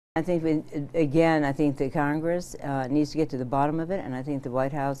I think, again, I think the Congress needs to get to the bottom of it, and I think the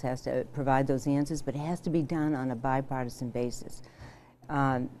White House has to provide those answers, but it has to be done on a bipartisan basis.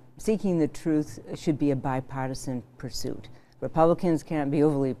 Seeking the truth should be a bipartisan pursuit. Republicans can't be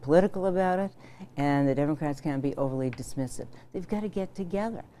overly political about it, and the Democrats can't be overly dismissive. They've got to get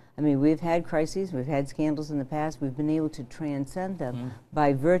together. I mean, we've had crises, we've had scandals in the past, we've been able to transcend them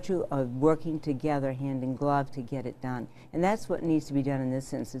by virtue of working together hand in glove to get it done. And that's what needs to be done in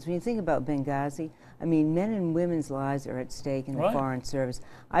this instance. When you think about Benghazi, I mean, men and women's lives are at stake in the Foreign Service.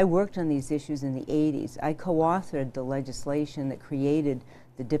 I worked on these issues in the 80s. I co-authored the legislation that created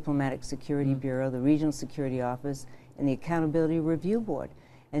the Diplomatic Security Bureau, the Regional Security Office, and the Accountability Review Board.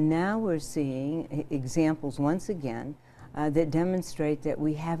 And now we're seeing examples once again that demonstrate that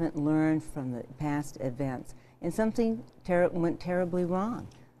we haven't learned from the past events, and something went terribly wrong.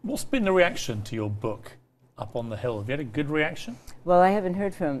 What's been the reaction to your book, Up on the Hill? Have you had a good reaction? Well, I haven't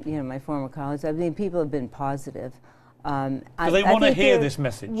heard from my former colleagues. I mean, people have been positive. Do they want to hear this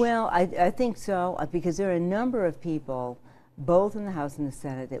message? Well, I think so, because there are a number of people, both in the House and the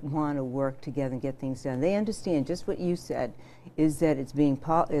Senate, that want to work together and get things done. They understand just what you said, is that it's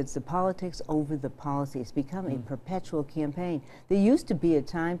the politics over the policy. It's become a perpetual campaign. There used to be a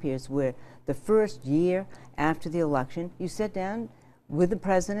time period where the first year after the election, you sat down with the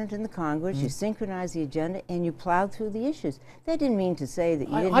President and the Congress, you synchronized the agenda, and you plowed through the issues. That didn't mean to say that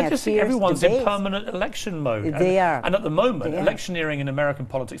you didn't have fierce debates. I just think everyone's in permanent election mode. They are. And at the moment, electioneering in American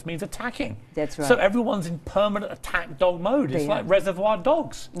politics means attacking. That's right. So everyone's in permanent attack dog mode. It's like Reservoir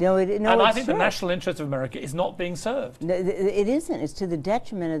Dogs. No, and I think the national interest of America is not being served. No, it isn't. It's to the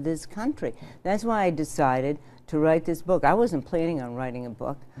detriment of this country. That's why I decided to write this book. I wasn't planning on writing a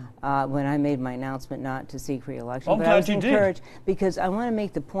book when I made my announcement not to seek re-election. But I was encouraged because I want to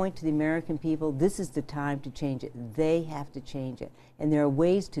make the point to the American people, this is the time to change it. They have to change it. And there are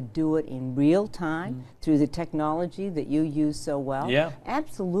ways to do it in real time through the technology that you use so well. Yeah.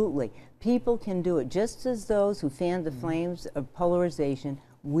 Absolutely. People can do it. Just as those who fanned the flames of polarization,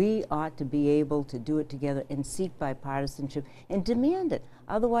 we ought to be able to do it together and seek bipartisanship and demand it.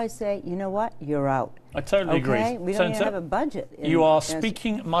 Otherwise say, you know what, you're out. I totally agree. We don't even have a budget. You are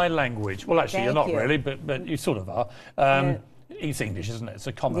speaking my language. Well, actually, you're not really, but you sort of are. It's English, isn't it? It's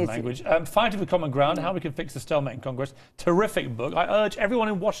a common language. Fighting for common ground, how we can fix the stalemate in Congress. Terrific book. I urge everyone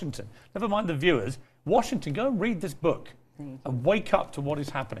in Washington, never mind the viewers, Washington, go and read this book and wake up to what is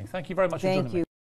happening. Thank you very much for joining me.